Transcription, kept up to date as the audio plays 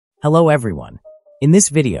Hello everyone. In this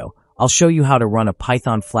video, I'll show you how to run a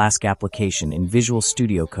Python Flask application in Visual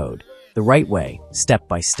Studio Code the right way, step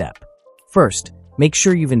by step. First, make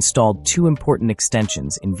sure you've installed two important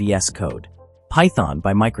extensions in VS Code: Python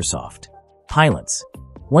by Microsoft, Pilots.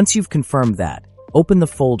 Once you've confirmed that, open the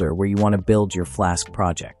folder where you want to build your Flask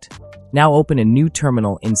project. Now open a new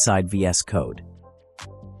terminal inside VS Code.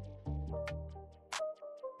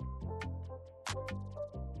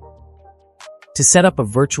 To set up a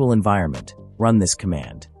virtual environment, run this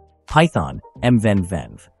command: Python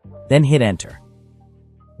mvenv, then hit enter.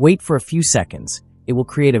 Wait for a few seconds. It will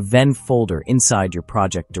create a venv folder inside your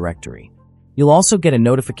project directory. You'll also get a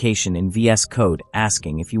notification in VS Code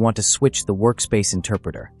asking if you want to switch the workspace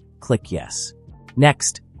interpreter. Click yes.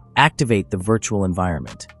 Next, activate the virtual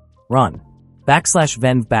environment. Run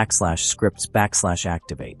 /venv /scripts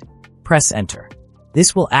 /activate. Press enter.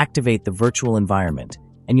 This will activate the virtual environment,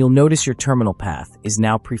 and you'll notice your terminal path is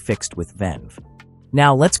now prefixed with venv.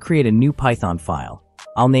 Now let's create a new Python file.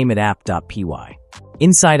 I'll name it app.py.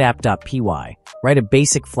 Inside app.py, write a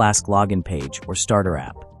basic Flask login page or starter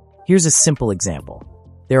app. Here's a simple example.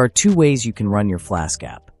 There are two ways you can run your Flask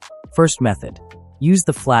app. First method, use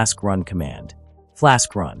the Flask run command.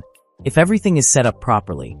 Flask run. If everything is set up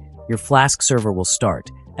properly, your Flask server will start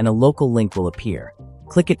and a local link will appear.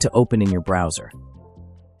 Click it to open in your browser.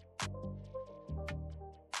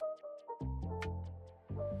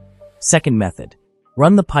 Second method,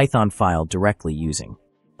 run the Python file directly using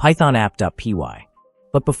python app.py.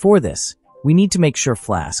 But before this, we need to make sure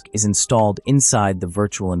Flask is installed inside the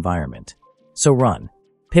virtual environment. So run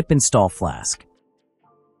pip install Flask.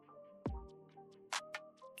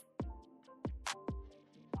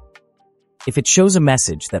 If it shows a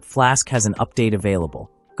message that Flask has an update available,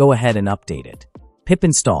 go ahead and update it. Pip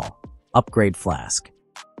install upgrade Flask.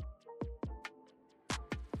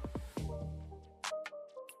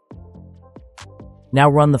 Now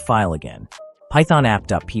run the file again, python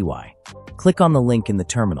app.py. Click on the link in the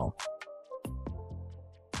terminal,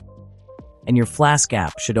 and your Flask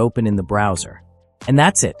app should open in the browser. And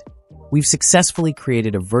that's it. We've successfully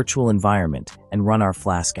created a virtual environment and run our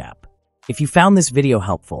Flask app. If you found this video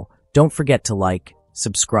helpful, don't forget to like,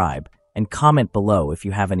 subscribe, and comment below if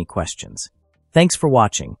you have any questions. Thanks for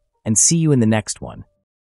watching, and see you in the next one.